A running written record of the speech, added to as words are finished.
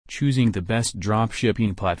Choosing the best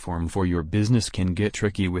dropshipping platform for your business can get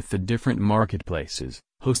tricky with the different marketplaces,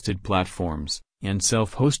 hosted platforms, and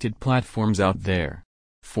self-hosted platforms out there.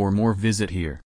 For more, visit here.